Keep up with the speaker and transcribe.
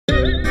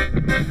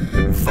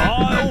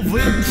Vile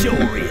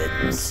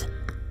Victorians.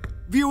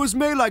 Viewers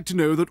may like to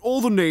know that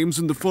all the names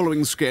in the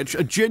following sketch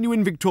are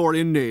genuine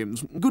Victorian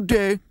names. Good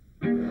day.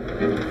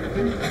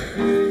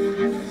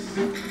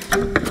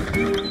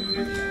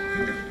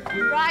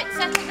 Right,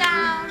 settle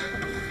down.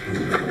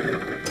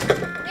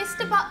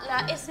 Mr.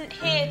 Butler isn't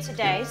here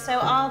today, so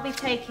I'll be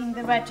taking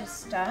the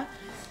register.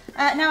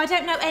 Now, I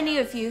don't know any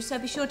of you, so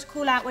be sure to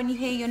call out when you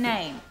hear your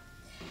name.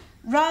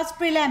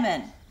 Raspberry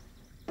lemon.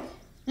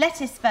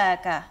 Lettuce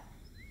burger.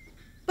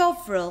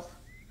 Bovril.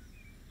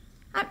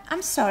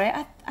 I'm sorry,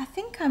 I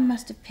think I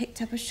must have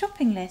picked up a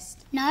shopping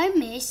list. No,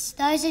 miss,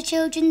 those are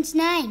children's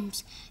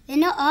names. They're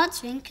not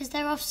answering because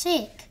they're off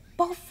sick.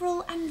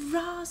 Bovril and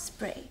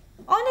raspberry.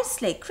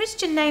 Honestly,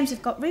 Christian names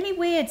have got really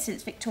weird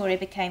since Victoria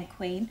became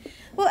queen.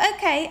 Well,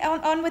 OK,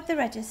 on with the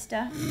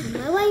register.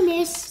 No way,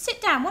 miss.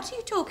 Sit down, what are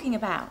you talking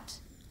about?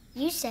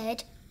 You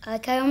said,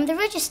 OK on the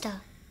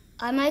register.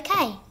 I'm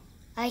OK.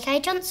 OK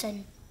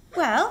Johnson.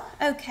 Well,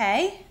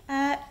 OK.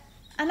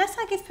 Unless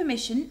I give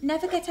permission,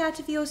 never get out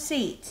of your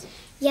seat.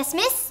 Yes,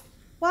 miss?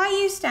 Why are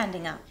you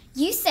standing up?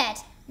 You said,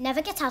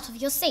 never get out of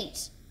your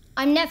seat.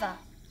 I'm never.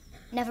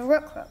 Never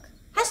Rook.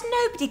 Has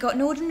nobody got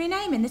an ordinary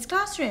name in this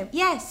classroom?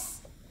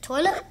 Yes.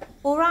 Toilet?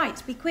 All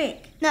right, be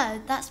quick. No,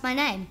 that's my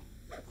name.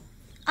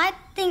 I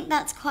think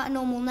that's quite a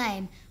normal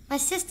name. My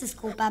sister's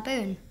called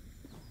Baboon.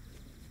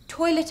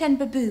 Toilet and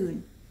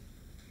baboon.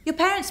 Your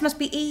parents must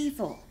be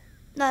evil.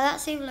 No,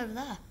 that's evil over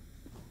there.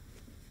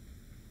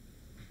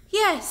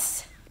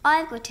 Yes.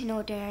 I've got an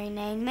ordinary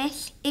name,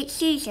 miss. It's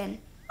Susan.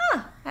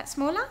 Ah, that's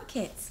more like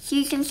it.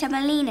 Susan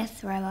Semolina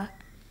Thrower.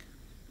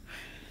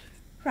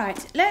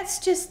 Right, let's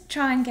just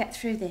try and get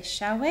through this,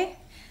 shall we?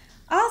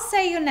 I'll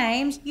say your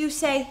names, you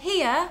say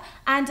here,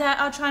 and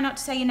I'll try not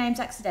to say your names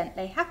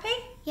accidentally. Happy?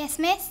 Yes,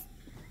 miss?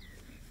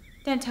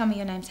 Don't tell me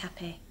your name's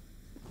Happy.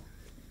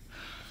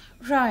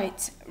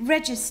 Right,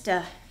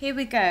 register. Here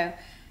we go.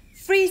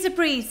 Freezer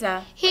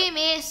Breezer. Here,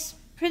 miss.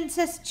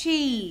 Princess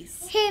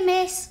Cheese. Here,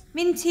 miss.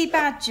 Minty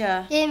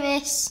Badger. Here,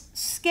 miss.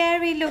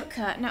 Scary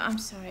Looker. No, I'm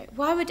sorry.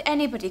 Why would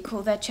anybody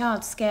call their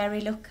child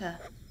Scary Looker?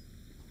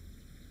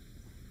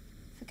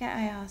 Forget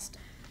I asked.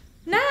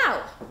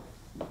 Now,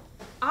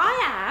 I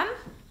am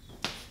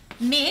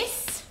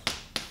Miss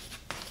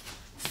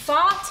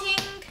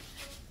Farting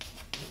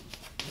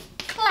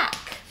Clack.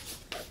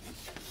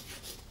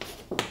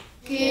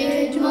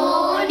 Good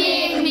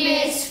morning,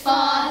 Miss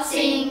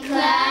Farting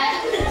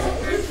Clack.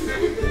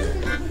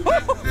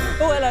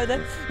 Oh, hello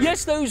there.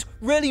 Yes, those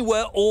really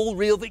were all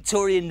real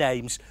Victorian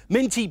names.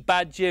 Minty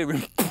Badger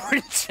and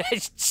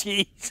Princess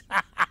Cheese.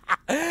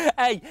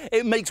 Hey,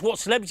 it makes what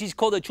celebrities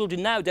call their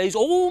children nowadays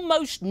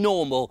almost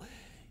normal.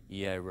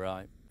 Yeah,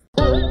 right.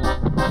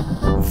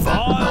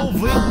 Vile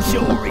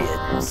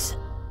Victorians.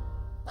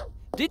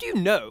 Did you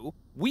know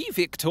we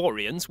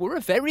Victorians were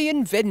a very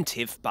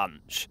inventive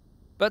bunch?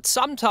 But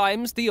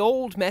sometimes the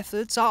old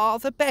methods are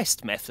the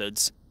best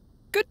methods.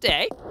 Good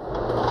day.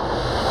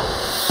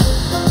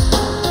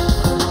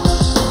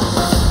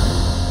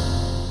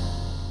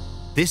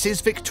 This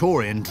is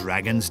Victorian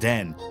Dragon's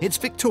Den. It's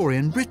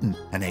Victorian Britain,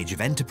 an age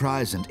of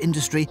enterprise and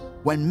industry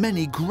when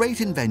many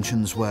great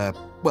inventions were,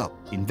 well,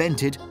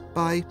 invented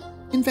by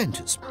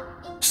inventors.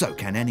 So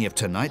can any of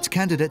tonight's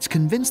candidates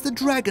convince the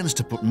dragons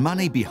to put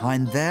money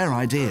behind their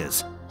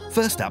ideas?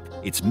 First up,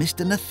 it's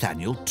Mr.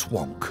 Nathaniel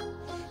Twonk.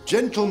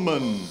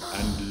 Gentlemen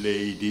and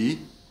lady,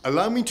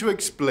 allow me to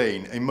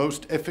explain a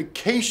most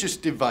efficacious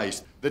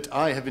device that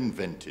I have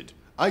invented.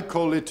 I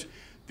call it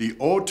the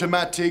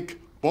automatic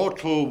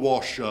bottle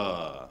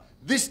washer.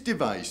 This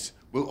device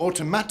will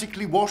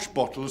automatically wash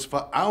bottles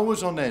for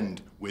hours on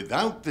end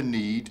without the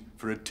need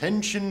for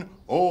attention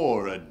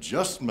or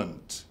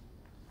adjustment.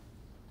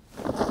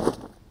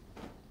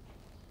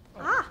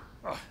 Ah.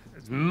 Oh,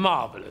 it's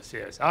marvellous,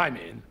 yes. I'm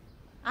in.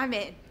 I'm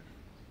in.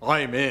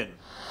 I'm in.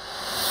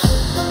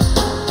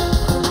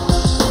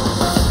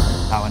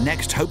 Our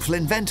next hopeful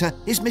inventor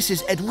is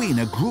Mrs.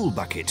 Edwina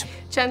Gruelbucket.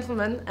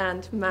 Gentlemen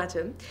and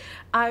madam,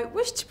 I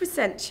wish to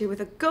present you with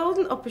a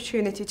golden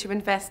opportunity to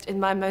invest in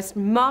my most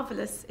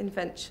marvellous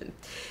invention,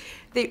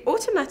 the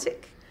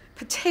automatic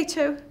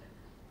potato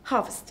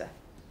harvester.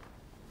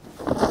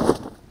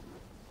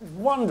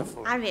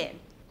 Wonderful. I'm in.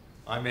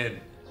 I'm in.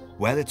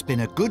 Well, it's been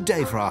a good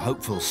day for our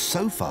hopefuls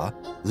so far.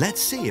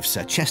 Let's see if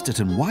Sir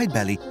Chesterton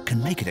Widebelly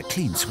can make it a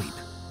clean sweep.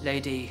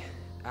 Lady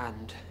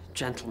and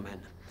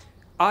gentlemen,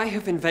 I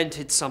have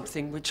invented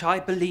something which I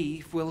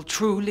believe will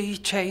truly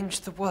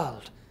change the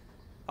world.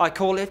 I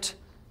call it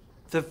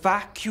the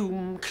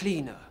vacuum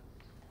cleaner.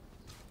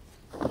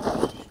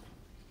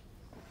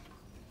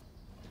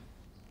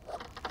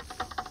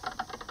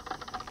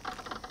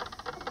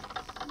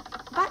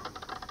 But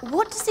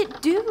what does it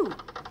do?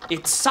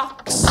 It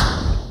sucks.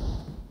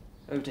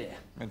 Oh dear.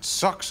 It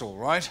sucks, all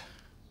right.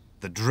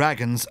 The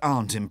dragons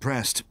aren't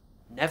impressed.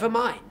 Never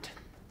mind.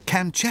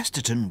 Can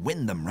Chesterton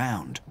win them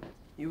round?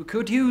 You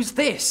could use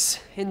this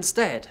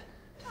instead.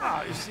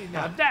 Oh, you see,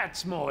 now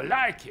that's more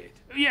like it.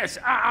 Yes,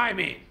 I'm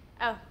in.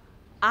 Oh,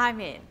 I'm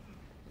in.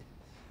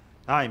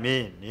 I'm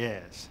in,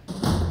 yes.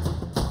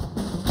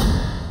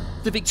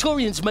 The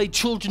Victorians made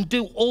children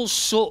do all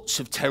sorts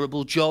of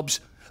terrible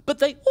jobs, but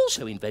they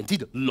also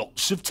invented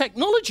lots of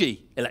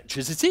technology.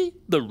 Electricity,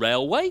 the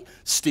railway,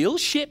 steel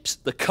ships,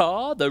 the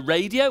car, the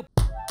radio.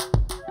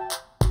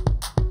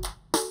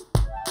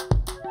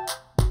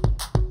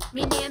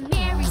 Me name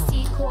Mary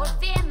Seacourt,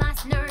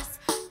 famous nurse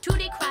to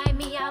the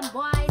Crimean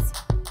boys.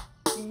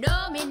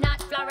 No, me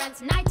not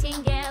Florence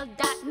Nightingale,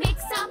 that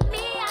mix up me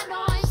a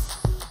noise.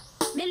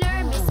 Me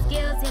learn me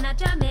skills in a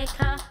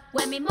Jamaica,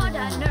 when me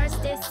mother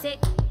nursed is sick.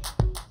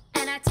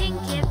 And I think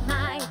it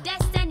my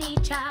destiny,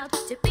 child,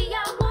 to be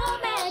a war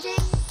medic.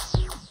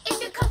 If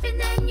you're coughing,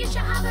 then you should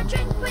have a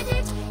drink with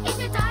it. If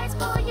your diet's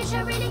poor, you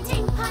should really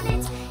think on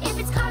it. If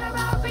it's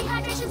cholera,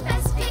 rehydration's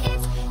best for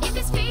it. If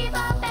it's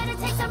fever, better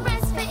take some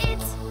rest for it.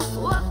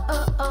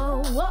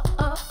 Whoa-oh-oh,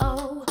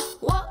 whoa-oh-oh,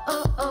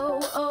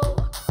 whoa-oh-oh-oh.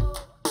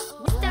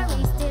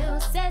 Mystery still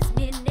says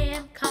me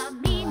name, call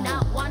me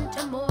not one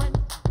to mourn.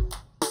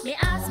 Me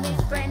ask me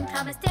friend,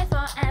 come and stay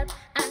for help,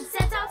 and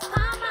set off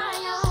on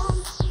my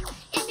own.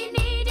 If you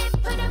need it,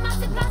 put a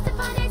massive plaster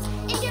on it.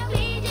 If you're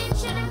bleeding,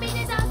 shouldn't be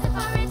disaster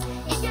for it.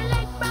 If your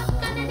leg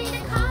broke, gonna need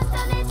a cast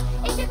on it.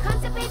 If you're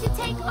constipated,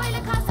 take oil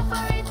and caster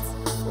for it.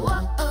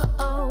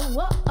 Whoa-oh-oh,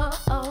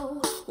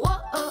 whoa-oh-oh,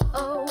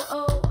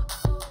 whoa-oh-oh-oh.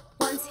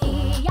 Once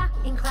here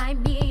in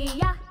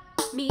Crimea,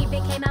 me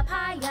became a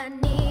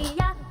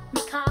pioneer.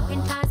 Me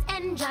carpenters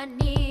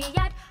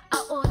engineered a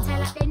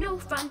hotel at the new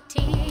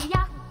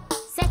frontier.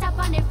 Set up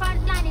on the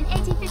front line in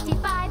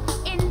 1855.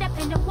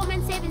 Independent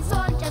woman saving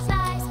soldiers'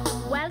 lives.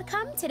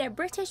 Welcome to the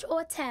British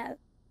Hotel.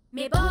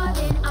 Me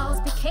boarding house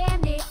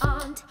became the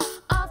aunt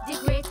of the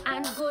great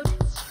and good.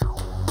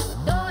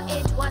 Though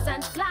it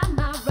wasn't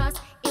glamorous,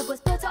 it was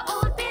built of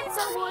old bits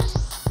of wood.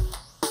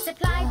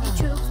 Supplied the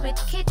troops with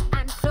kit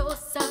and clothes,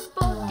 served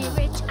both the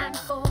rich and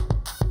poor.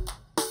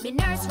 Me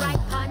nurse right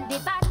on the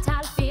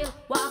battlefield,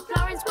 while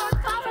Florence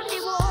worked far from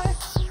the war.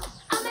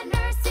 I'm a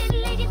nursing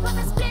lady, put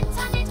a splint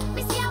on it.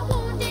 Me see a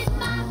wounded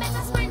man,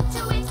 better sprint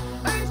to it.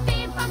 Earned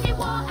fame from the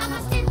war, I'm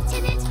a stint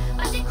in it.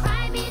 But the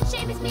crime and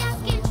shame is me a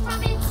skint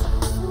from it.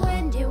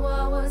 When the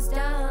war was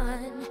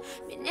done,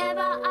 me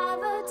never have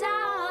a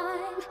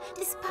dime.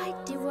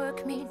 Despite the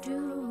work me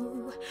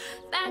do,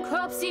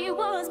 bankruptcy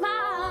was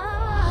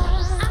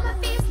mine. I'm a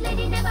fierce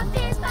lady, never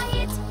faced by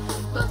it.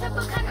 Wrote a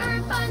book and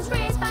earned funds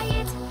raised by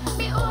it.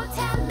 Me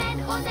hotel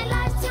men owe their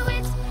lives to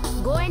it.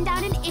 Going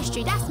down in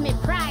history, that's me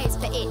prize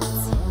for it.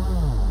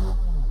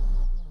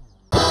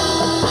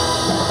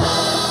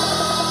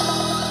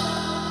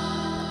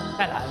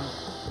 Hello,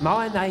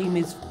 my name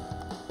is...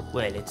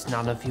 Well, it's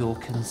none of your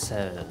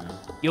concern.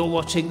 You're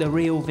watching The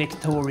Real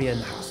Victorian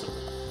Hustle,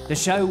 the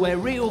show where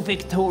real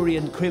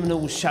Victorian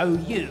criminals show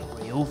you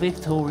real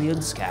Victorian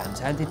scams.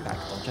 Hand it back,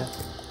 Dodger.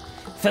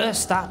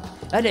 First up,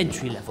 an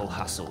entry-level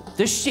hustle,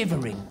 the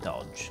shivering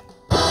dodge.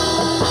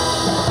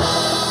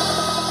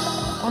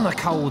 On a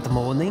cold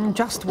morning,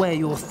 just wear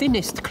your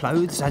thinnest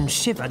clothes and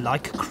shiver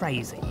like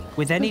crazy.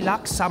 With any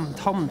luck, some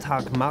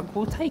tom-tug mug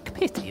will take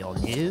pity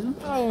on you.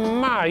 Oh,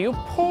 Ma, you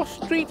poor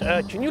street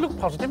urchin. You look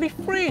positively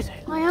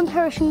freezing. I am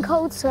perishing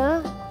cold,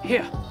 sir.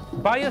 Here,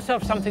 buy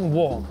yourself something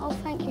warm. Oh,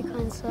 thank you,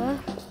 kind sir.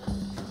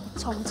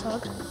 Tom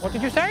Tug. What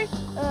did you say?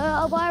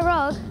 I'll buy a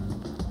rug.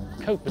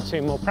 Coat would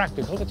seem more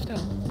practical, but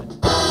still.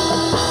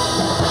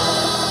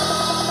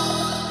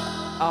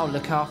 I'll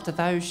look after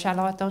those, shall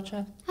I,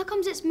 Dodger? How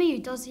comes it's me who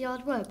does the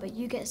hard work, but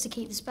you get to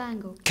keep the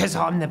spangle? 'Cause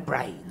I'm the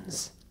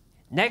brains.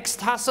 Next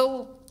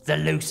hustle, the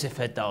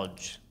Lucifer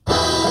dodge.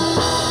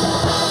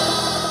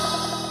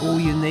 All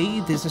you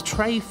need is a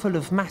tray full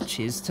of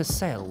matches to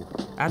sell.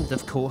 And,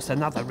 of course,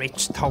 another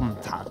rich Tom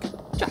Tug.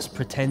 Just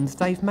pretend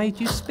they've made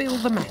you spill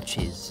the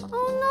matches.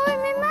 Oh no,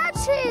 my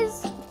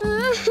matches!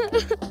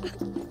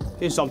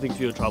 Here's something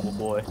for your trouble,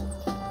 boy.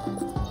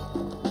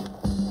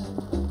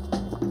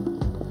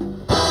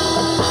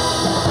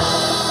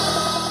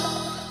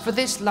 For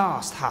this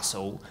last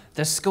hustle,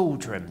 the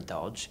Scaldrum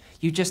dodge,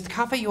 you just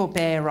cover your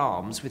bare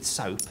arms with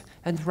soap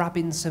and rub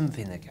in some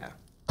vinegar.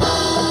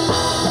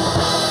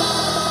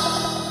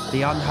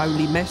 The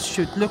unholy mess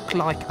should look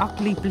like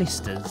ugly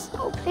blisters.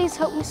 Oh, please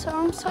help me, sir.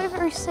 I'm so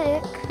very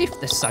sick. If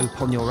the soap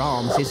on your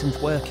arms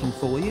isn't working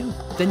for you,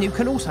 then you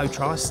can also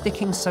try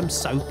sticking some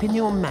soap in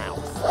your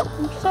mouth.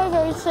 I'm so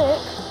very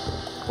sick.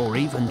 Or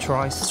even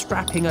try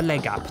strapping a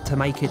leg up to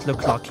make it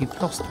look like you've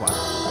lost one.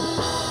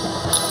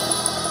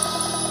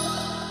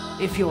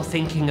 If you're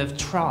thinking of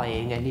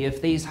trying any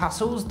of these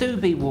hustles, do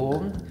be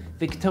warned.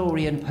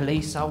 Victorian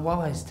police are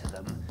wise to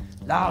them.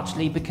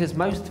 Largely because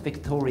most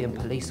Victorian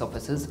police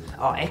officers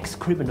are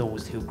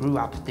ex-criminals who grew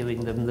up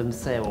doing them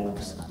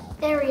themselves.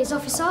 There he is,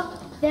 officer.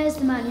 There's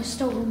the man who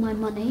stole all my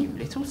money.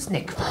 Little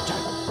snickfudger.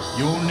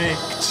 You're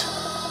nicked.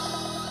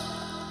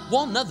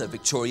 One other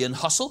Victorian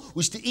hustle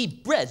was to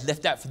eat bread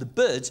left out for the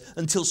birds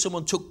until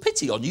someone took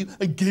pity on you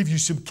and gave you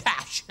some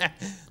cash.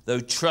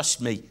 Though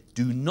trust me,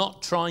 do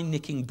not try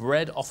nicking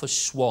bread off a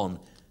swan.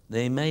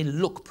 They may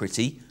look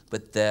pretty,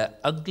 but they're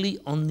ugly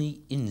on the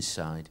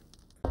inside.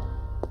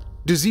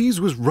 Disease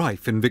was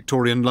rife in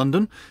Victorian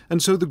London,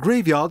 and so the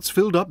graveyards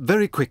filled up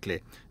very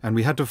quickly, and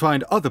we had to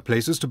find other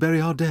places to bury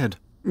our dead.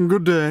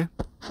 Good day.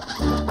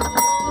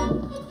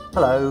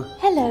 Hello.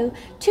 Hello.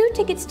 2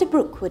 tickets to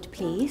Brookwood,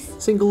 please.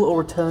 Single or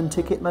return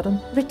ticket, madam?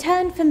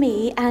 Return for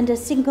me and a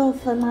single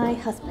for my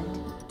husband.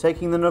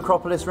 Taking the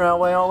Necropolis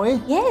Railway, are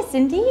we? Yes,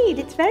 indeed.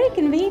 It's very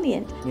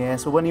convenient.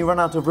 Yes, well, when you run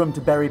out of room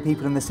to bury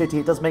people in the city,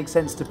 it does make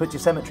sense to put your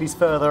cemeteries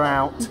further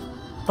out.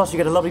 Plus, you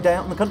get a lovely day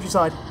out in the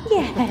countryside.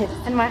 Yes,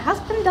 and my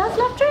husband does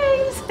love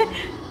trains.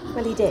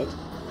 Well, he did.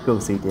 Of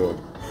course he did.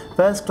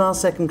 First class,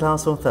 second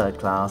class or third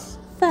class?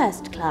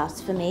 First class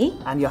for me.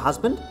 And your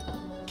husband?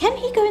 Can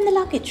he go in the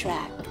luggage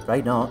rack?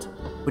 Afraid not.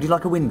 Would you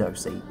like a window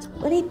seat?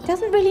 Well, he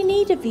doesn't really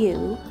need a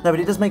view. No, but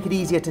it does make it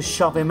easier to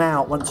shove him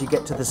out once you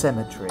get to the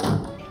cemetery.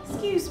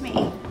 Excuse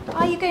me,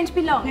 are you going to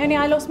be long? Only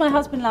I lost my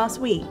husband last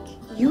week.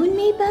 You and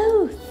me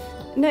both.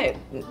 No,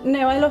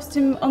 I lost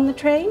him on the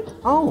train.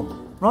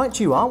 Oh, right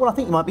you are. Well, I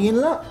think you might be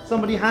in luck.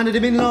 Somebody handed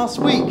him in last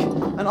week,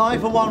 and I,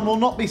 for one, will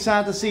not be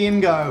sad to see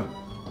him go.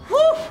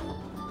 Whew!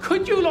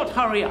 Could you lot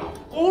hurry up?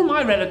 All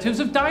my relatives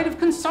have died of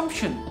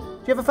consumption. Do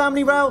you have a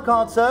family rail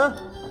card, sir?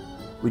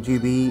 Would you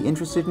be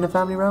interested in a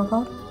family rail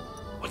card?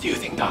 What do you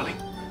think, darling?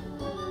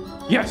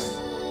 Yes.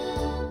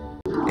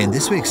 In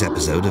this week's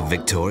episode of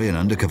Victorian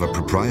Undercover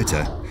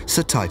Proprietor,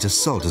 Sir Titus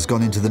Salt has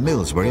gone into the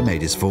mills where he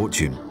made his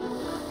fortune.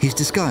 He's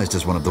disguised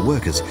as one of the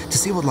workers to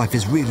see what life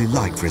is really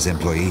like for his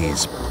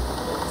employees.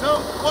 So,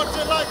 what's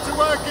it like to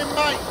work in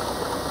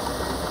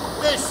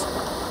this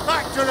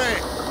factory?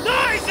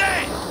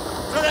 Noisy!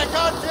 Sir, I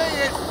can't see,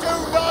 it's too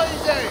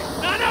noisy!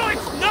 No,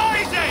 it's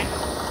noisy!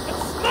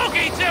 It's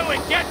smoggy too,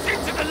 it gets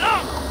into the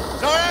lungs!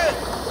 Sorry?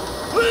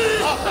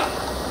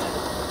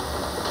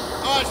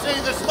 Oh, I see,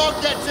 the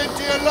smog gets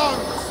into your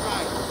lungs.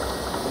 Right.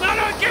 No,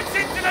 it gets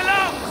into the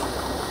lungs!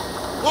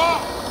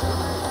 What?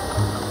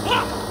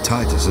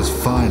 Titus has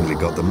finally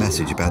got the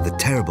message about the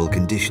terrible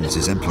conditions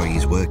his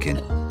employees work in,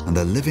 and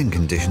their living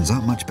conditions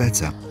aren't much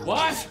better.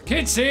 Wife,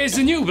 kids, here's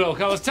the new bloke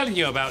I was telling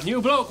you about.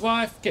 New bloke,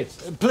 wife,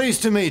 kids.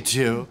 Pleased to meet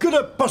you. Could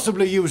I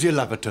possibly use your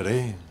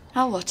lavatory?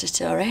 Oh, what a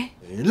story.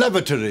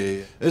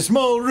 Lavatory. A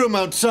small room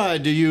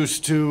outside you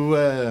used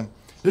to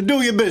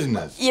do your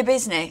business. Your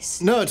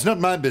business? No, it's not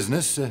my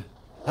business.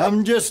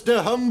 I'm just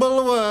a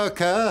humble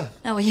worker.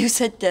 No, well, you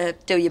said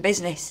do your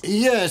business.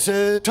 Yes,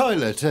 a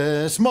toilet.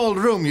 A small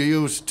room you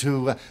used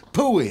to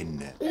poo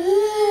in.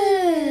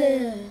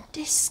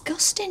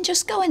 Disgusting.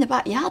 Just go in the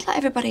backyard like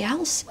everybody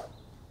else.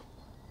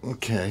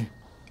 OK.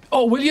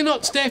 Oh, will you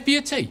not stay for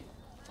your tea?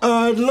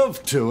 I'd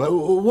love to.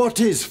 What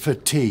is for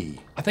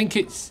tea? I think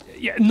it's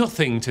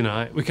nothing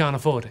tonight. We can't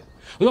afford it.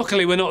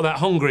 Luckily, we're not that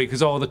hungry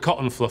because all the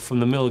cotton fluff from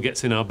the mill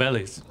gets in our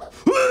bellies.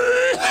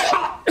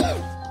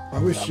 I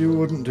wish you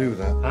wouldn't do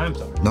that. I'm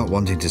sorry. Not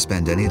wanting to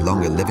spend any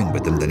longer living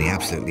with them than he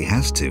absolutely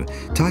has to,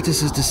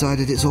 Titus has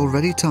decided it's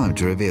already time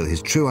to reveal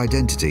his true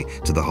identity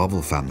to the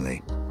Hovel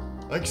family.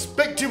 I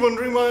expect you're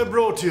wondering why I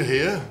brought you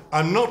here.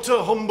 I'm not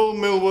a humble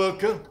mill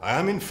worker. I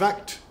am, in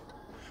fact,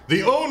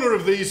 the owner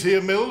of these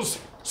here mills,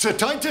 Sir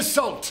Titus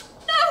Salt.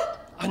 No!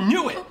 I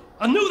knew it.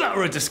 I knew that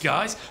were a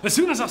disguise as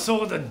soon as I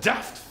saw the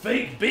daft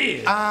fake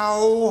beard.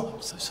 Ow!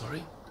 I'm so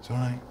sorry. It's all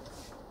right.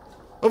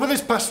 Over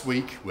this past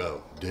week,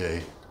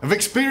 day, I've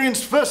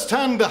experienced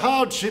firsthand the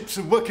hardships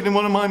of working in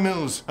one of my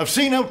mills. I've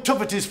seen how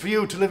tough it is for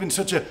you to live in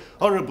such a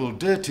horrible,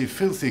 dirty,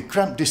 filthy,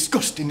 cramped,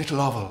 disgusting little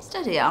hovel.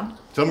 Steady on.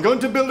 So I'm going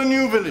to build a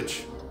new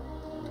village.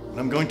 And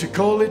I'm going to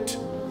call it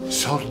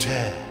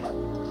Saltaire.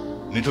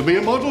 And it'll be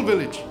a model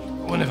village.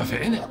 We'll never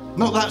fit in it.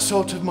 Not that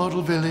sort of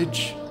model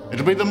village.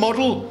 It'll be the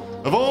model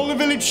of all the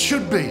village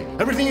should be.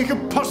 Everything you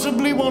could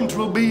possibly want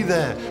will be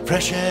there.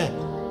 Fresh air,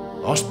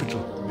 hospital,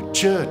 a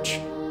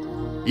church,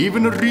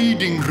 even a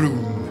reading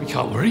room. We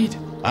can't read.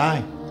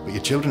 Aye, but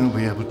your children will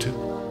be able to.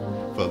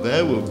 For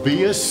there will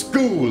be a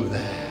school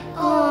there.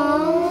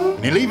 Aww.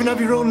 And you'll even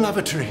have your own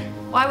lavatory.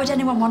 Why would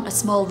anyone want a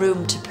small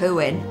room to poo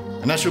in?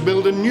 And I shall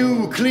build a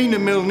new cleaner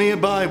mill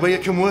nearby where you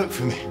can work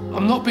for me.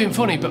 I'm not being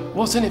funny, but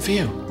what's in it for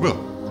you?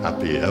 Well,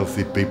 happy,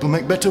 healthy people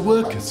make better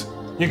workers.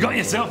 You got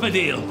yourself a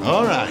deal.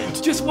 All right.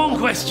 Just one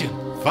question.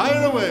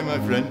 Fire away, my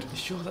friend. You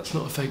sure that's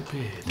not a fake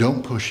beard?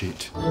 Don't push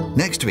it.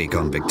 Next week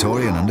on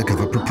Victorian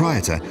Undercover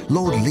Proprietor,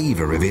 Lord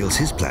Lever reveals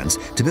his plans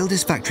to build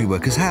his factory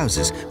workers'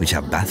 houses, which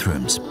have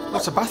bathrooms.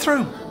 What's a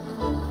bathroom?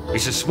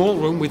 It's a small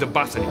room with a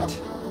bath in it.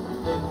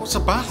 What's a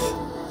bath?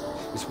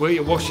 It's where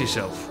you wash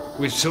yourself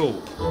with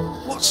soap.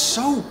 What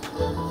soap?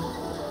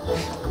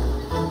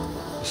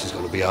 This is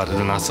going to be harder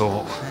than I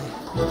thought.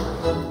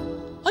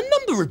 A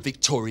number of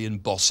Victorian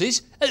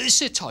bosses,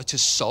 Sir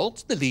Titus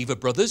Salt, the Lever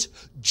brothers,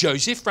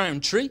 Joseph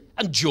Rowntree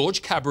and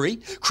George Cadbury,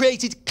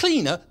 created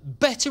cleaner,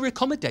 better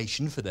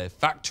accommodation for their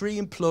factory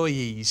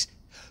employees.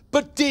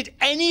 But did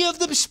any of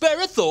them spare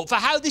a thought for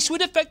how this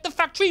would affect the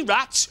factory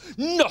rats?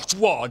 Not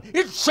one.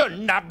 It's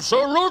an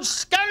absolute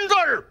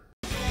scandal!